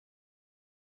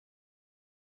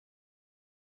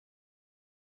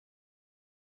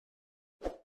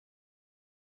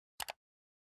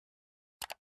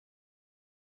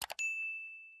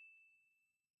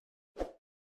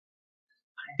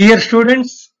Dear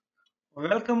students,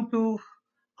 welcome to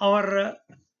our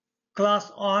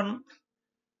class on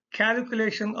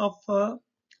calculation of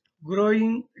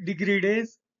growing degree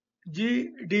days,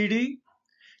 GDD,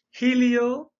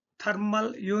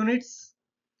 heliothermal units,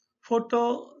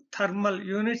 photothermal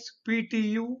units,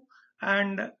 PTU,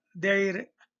 and their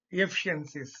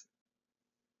efficiencies.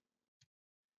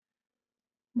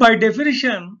 By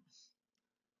definition,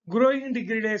 growing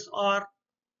degree days are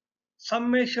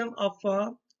summation of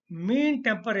mean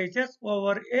temperatures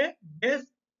over a base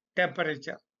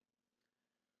temperature.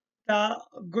 The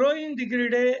growing degree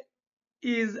day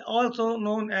is also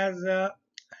known as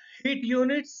heat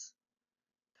units,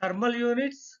 thermal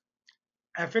units,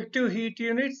 effective heat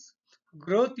units,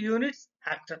 growth units,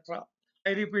 etc. I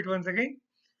repeat once again.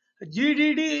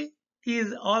 GDD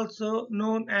is also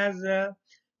known as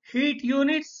heat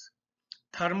units,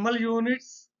 thermal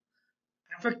units,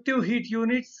 effective heat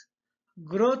units,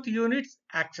 growth units,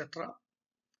 etc.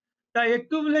 The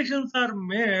accumulations are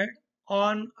made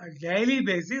on a daily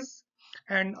basis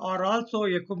and are also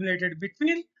accumulated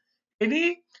between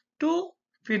any two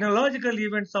phenological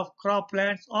events of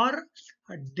croplands or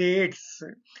dates.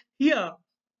 Here,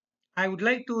 I would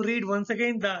like to read once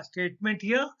again the statement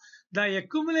here. The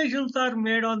accumulations are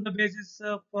made on the basis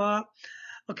of,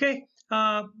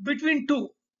 between two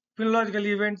phenological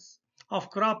events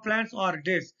of croplands or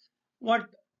dates. What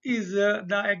is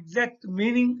the exact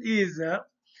meaning is,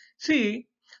 see,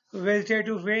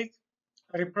 vegetative phase,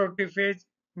 reproductive phase,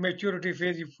 maturity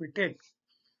phase if we take.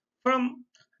 From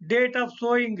date of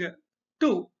sowing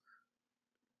to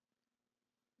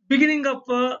beginning of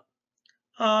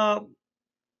uh,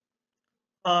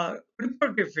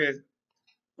 reproductive phase,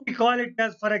 we call it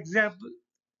as, for example,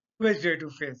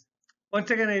 vegetative phase. Once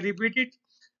again, I repeat it.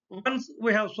 Once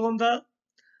we have sown the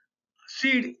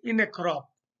seed in a crop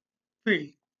field,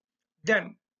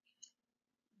 then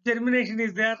germination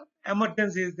is there,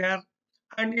 emergence is there,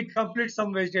 and it completes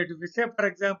some vegetative phase. Say, for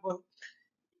example,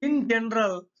 in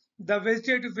general, the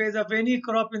vegetative phase of any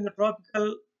crop in the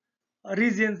tropical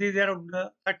regions is around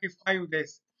 35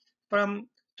 days. From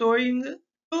sowing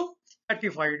to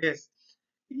 35 days.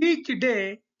 Each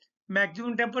day,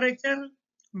 maximum temperature,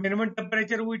 minimum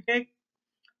temperature we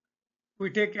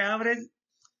take average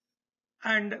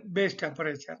and base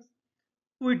temperature.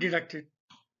 We deduct it.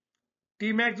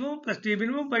 T maximum plus T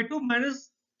minimum by 2 minus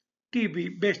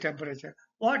TB, base temperature.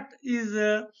 What is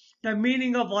the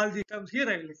meaning of all these terms? Here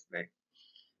I will explain.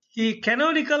 The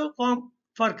canonical form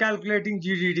for calculating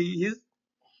GDD is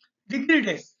degree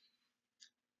days.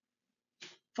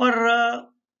 For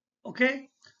okay,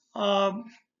 um,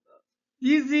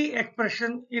 easy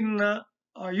expression in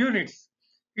units,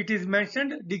 it is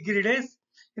mentioned degree days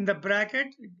in the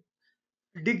bracket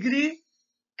degree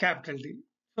capital D.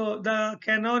 So the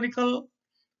canonical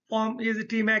form is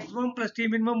T maximum plus T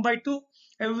minimum by 2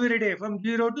 every day from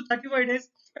 0 to 35 days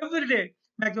every day.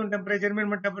 Maximum temperature,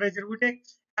 minimum temperature we take,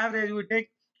 average we take,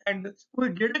 and we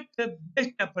deduct the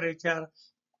base temperature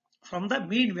from the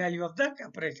mean value of the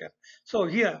temperature. So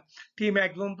here T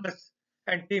maximum plus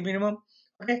and T minimum,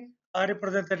 okay,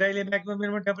 represent the daily maximum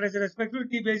minimum temperature respectively.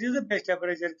 T base is the base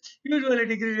temperature. Usually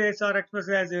degree days are expressed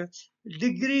as a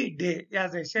degree day,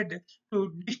 as I said,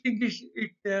 to distinguish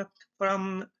it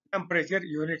from temperature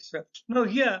units. Now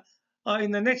here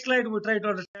in the next slide we try to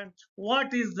understand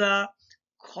what is the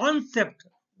concept,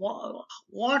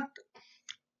 what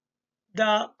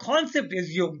the concept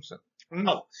assumes.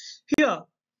 Now here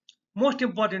most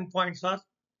important points are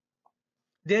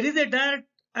there is a direct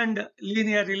and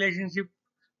linear relationship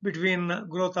between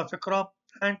growth of a crop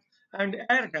and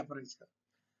air temperature.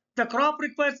 The crop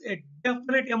requires a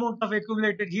definite amount of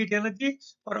accumulated heat energy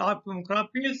for optimum crop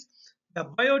yields. The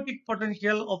biotic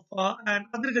potential of an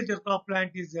agriculture crop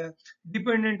plant is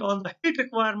dependent on the heat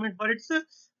requirement for its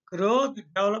growth,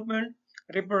 development,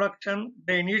 reproduction,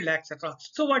 drainage, etc.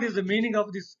 So, what is the meaning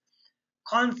of this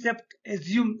concept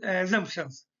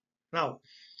assumptions? Now,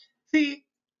 see,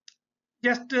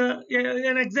 just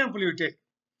an example you take.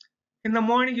 In the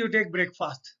morning, you take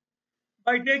breakfast.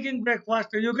 By taking breakfast,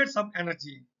 you get some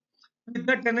energy. With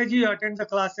that energy, you attend the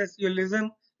classes, you listen,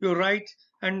 you write,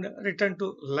 and return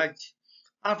to lunch.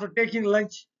 After taking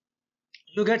lunch,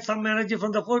 you get some energy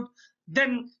from the food.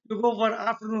 Then you go for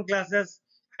afternoon classes,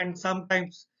 and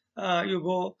sometimes you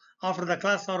go after the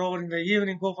class or over in the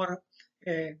evening, go for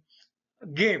a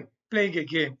game, playing a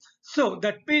game. So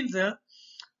that means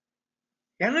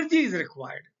energy is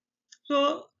required.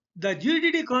 So the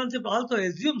GDD concept also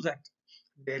assumes that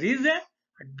there is a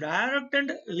direct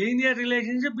and linear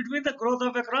relationship between the growth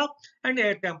of a crop and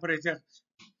air temperature.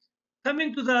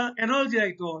 Coming to the analogy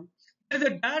I told, There is a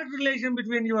direct relation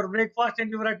between your breakfast and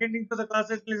your attending to the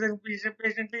classes, listening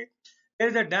patiently. There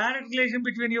is a direct relation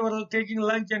between your taking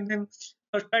lunch and then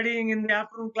studying in the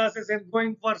afternoon classes and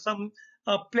going for some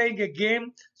playing a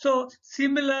game. So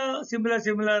similar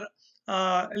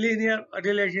linear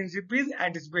relationship is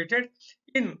anticipated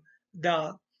in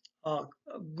the uh,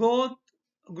 growth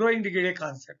growing degree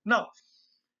concept. Now,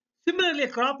 similarly, a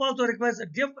crop also requires a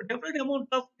different amount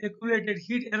of accumulated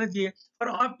heat energy for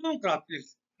optimum crop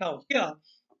yields. Now, here,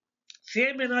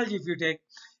 same analogy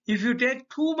if you take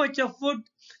too much of food,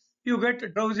 you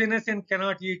get drowsiness and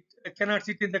cannot eat, cannot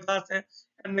sit in the class, and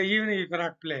in the evening you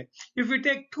cannot play. If you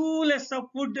take too less of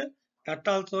food, that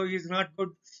also is not good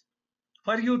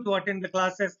for you to attend the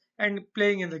classes and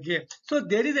playing in the game. So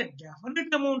there is a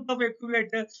definite amount of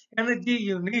accumulated energy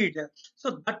you need.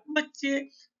 So that much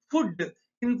food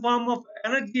in form of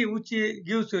energy which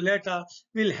gives you later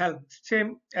will help.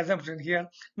 Same assumption here.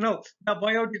 Now, the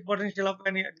biotic potential of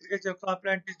any agricultural crop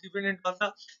plant is dependent on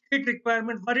the heat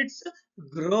requirement for its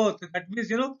growth. That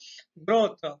means,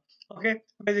 growth. Okay,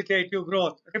 vegetative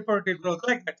growth, reproductive growth,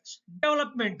 like that.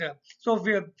 Development. So,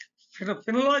 we are,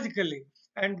 phenologically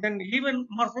and then even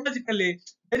morphologically,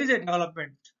 there is a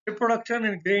development, reproduction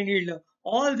and grain yield.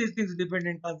 All these things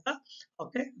dependent on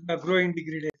the growing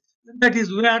degree. That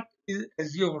is what is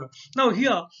assumed. Now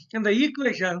here in the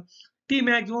equation, T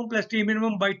maximum plus T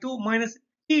minimum by 2 minus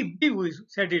TB, we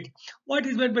said it. What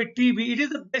is meant by TB? It is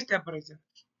the best temperature.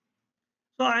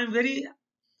 So I am very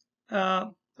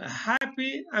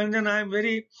happy and then I am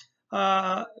very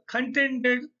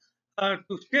contented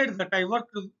to state that I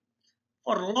worked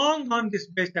for long on this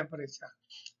base temperature.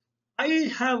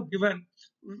 I have given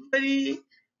very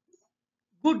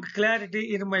good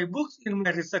clarity in my books, in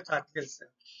my research articles.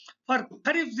 For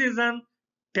Kharif season,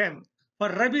 10. For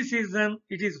Rabi season,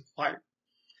 it is 5.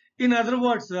 In other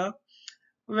words,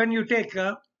 when you take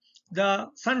the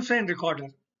sunshine recorder,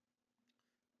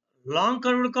 long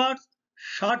curved cards,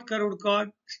 short curved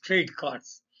card, straight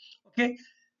cards. Okay,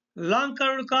 long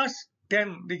curved cards,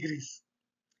 10 degrees,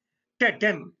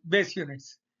 10 base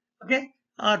units. Okay,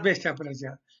 or base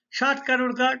temperature. Short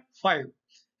curved card, 5.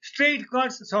 Straight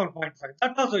cards, 7.5.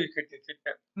 That also you can take it.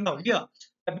 Now, here,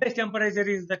 the base temperature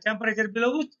is the temperature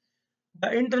below which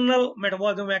the internal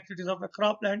metabolism activities of the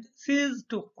cropland cease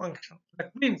to function.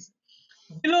 That means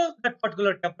below that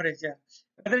particular temperature,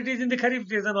 whether it is in the Kharif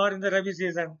season or in the Rabi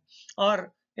season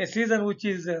or a season which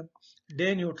is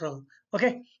day neutral.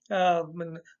 Okay,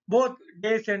 both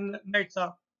days and nights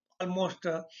are almost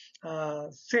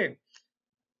same.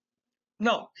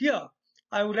 Now, here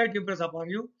I would like to impress upon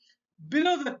you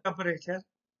below the temperature,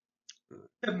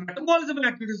 the metabolism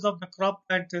activities of the crop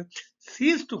plant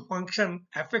cease to function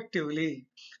effectively.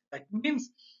 That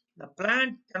means the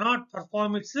plant cannot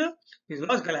perform its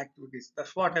physiological activities.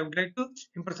 That's what I would like to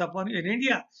impress upon you. In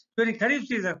India, during Kharif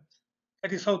season,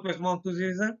 that is southwest monsoon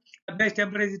season, the base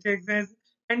temperature takes as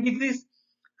 10 degrees,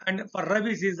 and for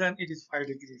Rabi season, it is 5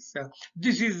 degrees.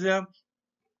 This is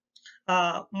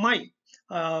my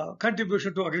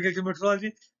contribution to agriculture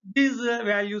meteorology. These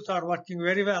values are working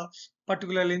very well,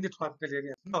 particularly in the tropical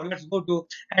areas. Now let's go to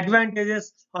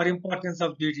advantages or importance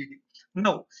of GDD.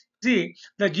 Now, see,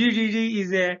 the GDD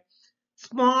is a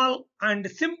small and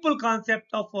simple concept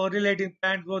of relating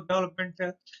plant growth development.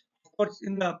 Of course,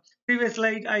 in the previous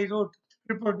slide, I wrote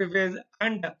reproductive phase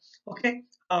and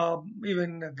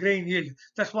even grain yield.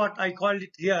 That's what I called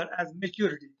it here as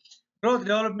maturity. Growth,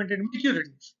 development, and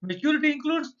maturity. Maturity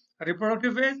includes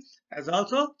reproductive phase as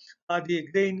also the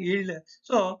grain yield.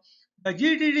 So, the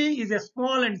GDD is a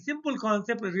small and simple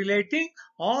concept relating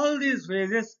all these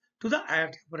phases to the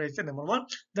air temperature. Number one,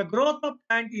 the growth of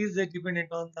plant is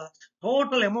dependent on the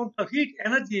total amount of heat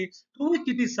energy to which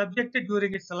it is subjected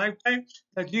during its lifetime.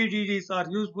 The GDDs are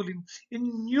useful in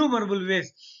innumerable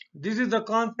ways. This is the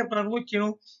concept on which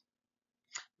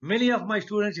many of my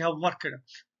students have worked,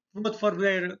 both for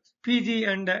their PG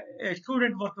and a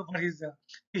student worked for his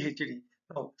PhD.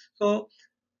 So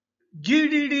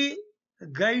GDD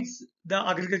guides the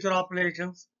agricultural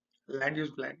operations, land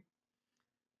use planning.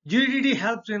 GDD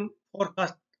helps in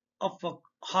forecast of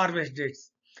harvest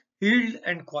dates, yield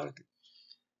and quality.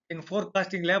 In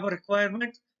forecasting labor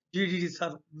requirements, GDDs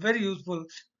are very useful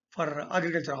for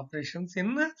agriculture operations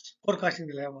in forecasting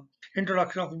the labor.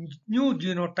 Introduction of new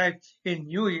genotypes in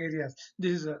new areas.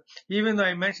 This is even though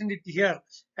I mentioned it here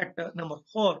at number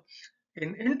 4,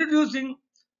 in introducing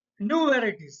new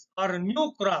varieties or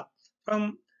new crop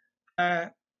from uh,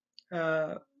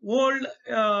 old,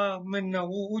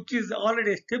 which is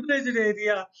already a stabilized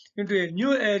area into a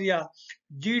new area,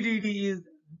 GDD is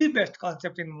the best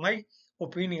concept in my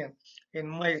opinion. In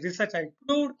my research, I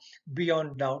proved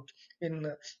beyond doubt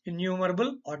in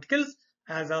innumerable articles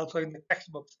as also in the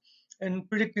textbooks. In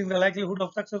predicting the likelihood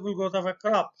of successful growth of a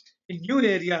crop in new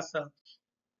areas,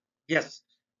 yes,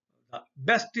 the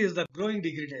best is the growing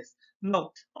degree days.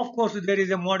 Now, of course, there is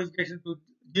a modification to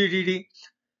GDD.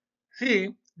 See,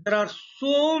 there are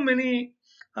so many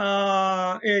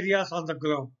areas on the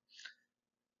globe.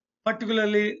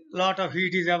 Particularly, lot of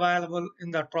heat is available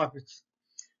in the tropics.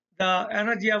 The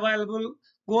energy available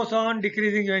goes on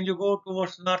decreasing when you go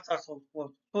towards north or south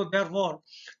pole. So therefore,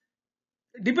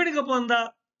 depending upon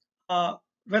the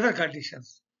weather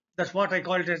conditions, that's what I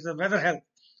call it as the weather health.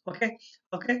 Okay,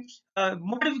 okay.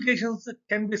 Modifications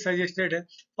can be suggested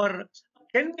for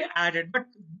can be added, but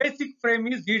basic frame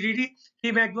is GDD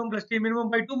T maximum plus T minimum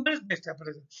by 2 minus base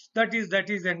temperature. That is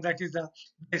the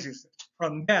basis.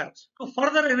 From there, to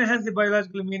further enhance the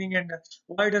biological meaning and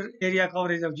wider area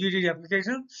coverage of GDD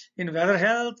applications in weather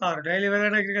health or daily weather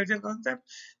and agriculture concept.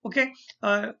 Okay,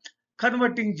 uh,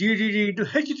 converting GDD into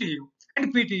HTU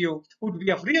and PTU would be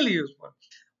of real useful.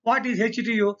 What is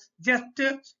HTU? Just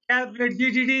calculate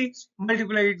GDD,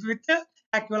 multiply it with the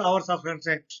actual hours of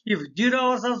sunshine. If 0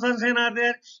 hours of sunshine are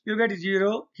there, you get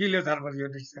 0 heliothermal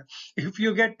units. If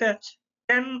you get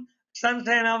 10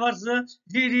 sunshine hours,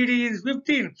 GDD is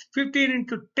 15. 15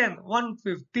 into 10,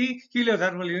 150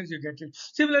 heliothermal units you get it.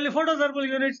 Similarly, photothermal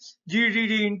units,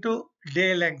 GDD into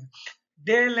day length.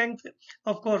 Day length,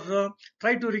 of course,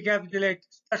 try to recapitulate.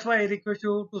 That's why I request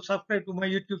you to subscribe to my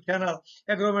YouTube channel,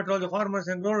 Agrometeorology Farmers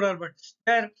and Rural Urban.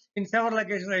 There, in several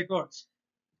occasions, I told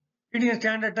Indian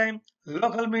Standard Time,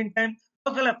 local mean time,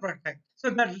 local apparent time. So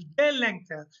that's day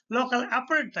length, local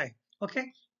apparent time.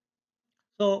 Okay.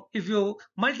 So if you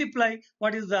multiply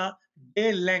what is the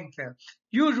day length,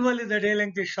 usually the day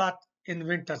length is short in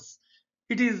winters.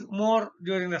 It is more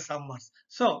during the summers.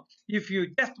 So if you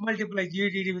just multiply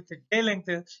GDD with the day length,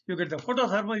 you get the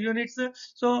photothermal units.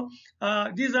 So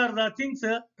these are the things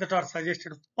that are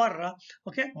suggested for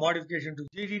okay modification to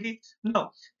GDD.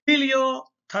 Now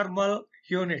heliothermal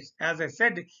units, as I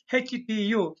said,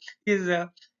 HTU is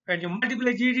when you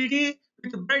multiply GDD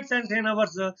with bright sunshine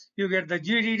hours, you get the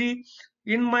GDD.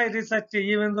 In my research,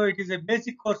 even though it is a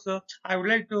basic course, I would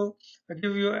like to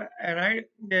give you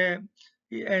a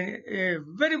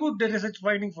very good research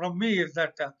finding from me is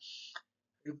that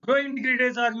growing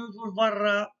degree are useful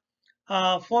for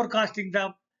forecasting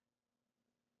the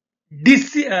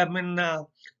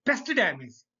pest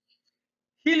damage.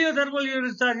 Heliothermal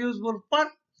units are useful for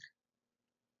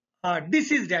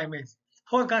disease damage,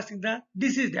 forecasting the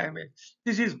disease damage.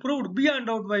 This is proved beyond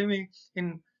doubt by me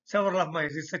in several of my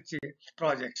research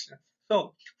projects.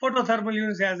 So, photothermal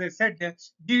units, as I said,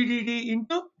 GDD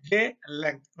into day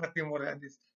length, nothing more than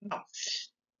this. Now,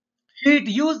 heat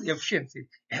use efficiency,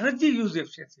 energy use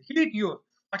efficiency, heat use.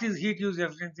 What is heat use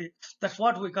efficiency? That's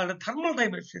what we call the thermal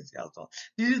time efficiency also.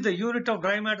 This is the unit of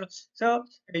dry matter. So,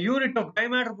 a unit of dry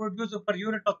matter produced per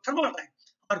unit of thermal time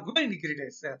or growing degree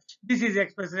days. This is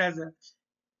expressed as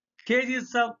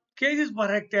kgs per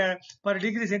hectare per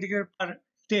degree centigrade per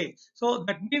day. So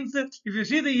that means if you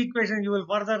see the equation, you will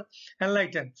further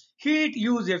enlighten. Heat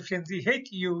use efficiency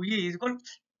HUE is equal to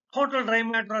total dry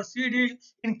matter or seed yield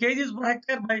in kgs per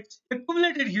hectare by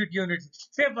accumulated heat units.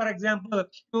 Say for example,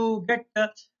 you get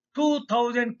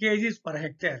 2000 kgs per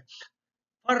hectare.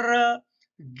 For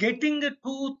getting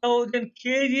 2000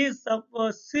 kgs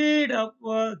of seed of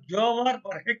jowar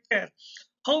per hectare,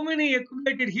 how many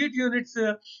accumulated heat units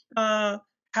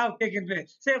have taken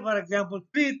place? Say, for example,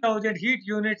 3000 heat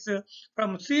units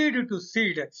from seed to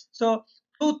seed. So,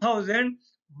 2000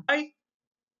 by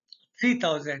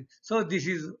 3000. So, this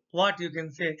is what you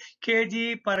can say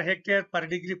kg per hectare per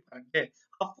degree per day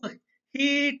of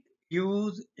heat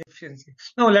use efficiency.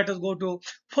 Now, let us go to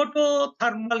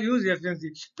photothermal use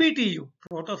efficiency, PTU,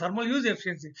 photothermal use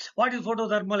efficiency. What is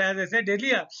photothermal? As I said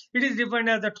earlier, it is defined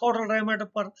as the total dry matter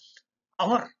per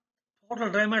hour. Total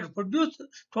dry matter produced,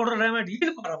 total dry matter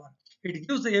yield per hour. It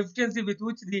gives the efficiency with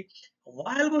which the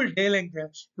viable day length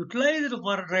utilized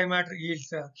for dry matter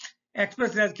yields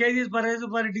expressed as kgs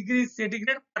per degree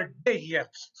centigrade per day here.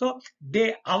 So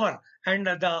day hour, and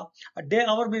the day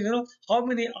hour means how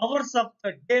many hours of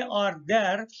the day are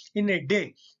there in a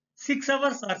day. 6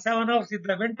 hours or 7 hours in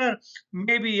the winter,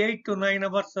 maybe 8 to 9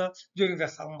 hours during the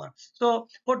summer. So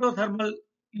photothermal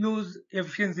use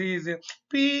efficiency is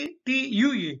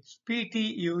PTUE.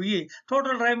 PTUE.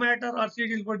 Total dry matter or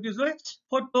seed is produced by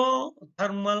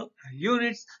photothermal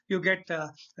units. You get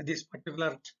this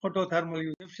particular photothermal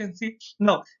use efficiency.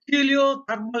 Now,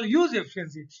 heliothermal use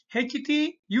efficiency.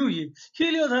 HTUE.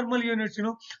 Heliothermal units,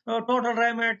 total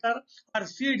dry matter or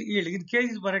seed yield in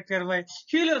kgs per hectare by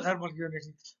heliothermal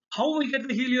units. How we get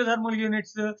the heliothermal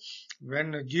units?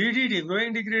 When GDD,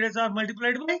 growing degree days, are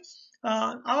multiplied by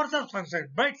hours of sunshine,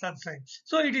 bright sunshine.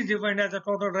 So it is defined as the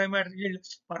total dry matter yield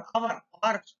per hour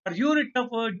or per unit of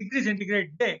degree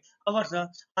centigrade day hours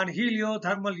on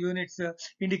heliothermal units,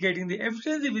 indicating the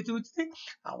efficiency with which the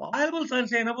available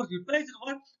sunshine hours utilized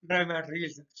for dry matter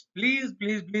yields. Please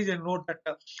note that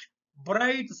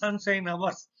bright sunshine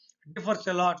hours differs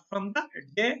a lot from the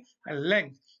day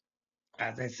length.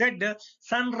 As I said,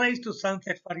 sunrise to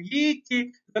sunset for each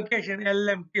location,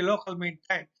 LMT, local mean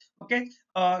time. Okay,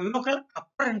 local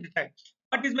apparent time.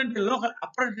 What is meant by local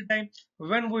apparent time?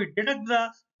 When we deduct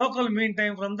the local mean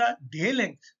time from the day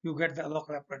length, you get the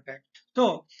local apparent time.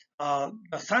 So,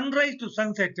 the sunrise to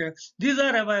sunset, these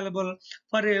are available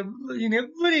for in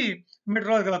every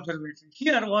meteorological observatory.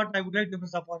 Here, what I would like to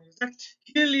miss upon is that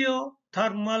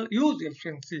heliothermal use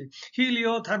efficiency.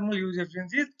 Heliothermal use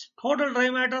efficiency is total dry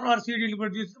matter or CD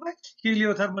produced by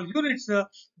heliothermal units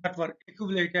that were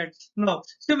accumulated. Now,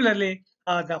 similarly,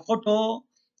 the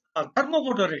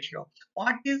thermophoto ratio.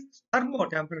 What is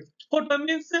thermotemperature? Photo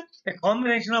means a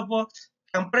combination of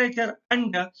temperature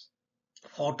and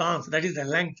photons, that is the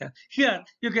length. Here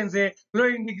you can say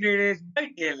glowing degree days by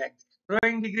day length.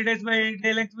 Glowing degree days by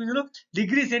day length means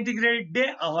degree centigrade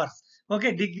day hours.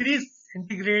 Okay, degree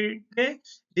centigrade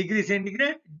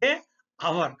day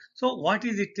hour. So what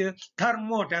is it?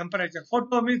 Thermotemperature.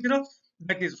 Photo means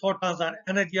that is photons or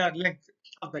energy or length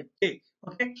of the day.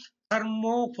 Okay,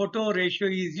 thermophoto ratio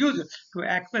is used to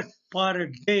access per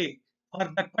day for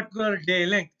that particular day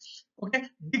length. Okay,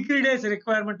 degree days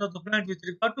requirement of the plant with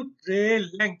regard to day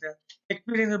length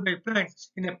experienced by plants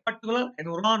in a particular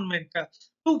environment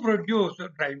to produce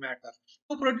dry matter.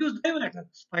 To produce dry matter,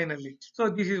 finally. So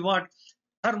this is what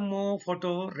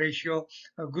thermophoto ratio,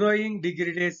 growing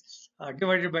degree days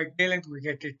divided by day length, we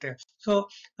get it. So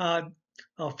uh,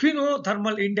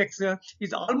 phenothermal index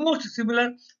is almost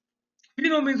similar.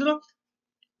 Pheno means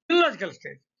phenological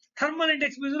state. Thermal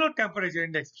index means temperature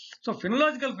index. So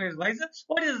phenological phase wise,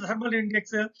 what is the thermal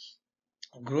index?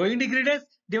 Growing degree days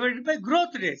divided by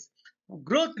growth days.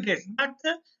 Growth days, not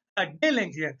the day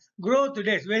length here. Growth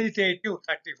days, vegetative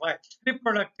 35,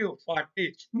 reproductive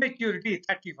 40, maturity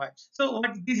 35. So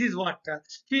what this is what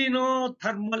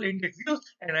phenothermal index gives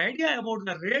an idea about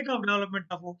the rate of development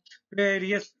of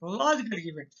various phenological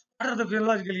events. What are the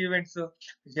phenological events?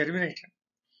 Germination,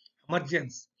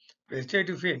 emergence,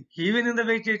 vegetative phase. Even in the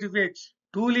vegetative phase,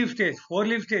 two-leaf stage,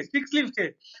 four-leaf stage, six-leaf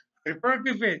stage,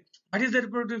 reproductive phase. What is the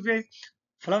reproductive phase?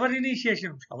 Flower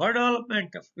initiation, flower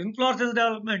development, inflorescence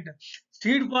development,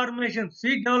 seed formation,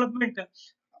 seed development,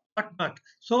 whatnot.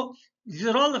 So these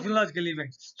are all the physiological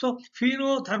events. So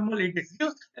phenothermal index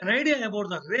gives an idea about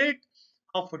the rate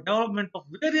of development of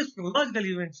various physiological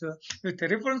events with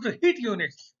reference to heat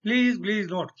units. Please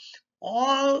note,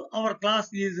 all our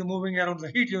class is moving around the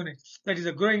heat units, that is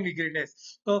a growing degree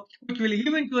days. So which will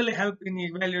eventually help in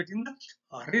evaluating the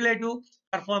relative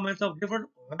performance of different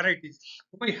varieties.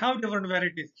 We have different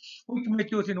varieties which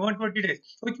matures in 120 days,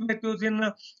 which matures in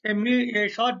a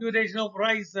short duration of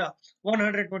rice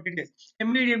 120 days, a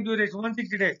medium duration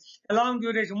 160 days, a long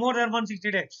duration more than 160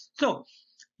 days. So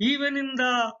even in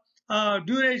the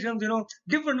durations,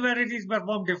 different varieties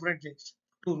perform differently.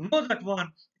 To know that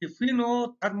one, the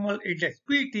phenothermal index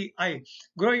 (PTI),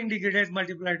 growing degree days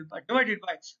multiplied by divided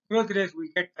by growth rates,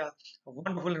 we get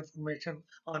wonderful information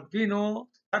on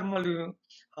phenothermal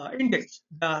index.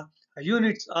 The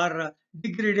units are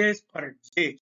degree days per day.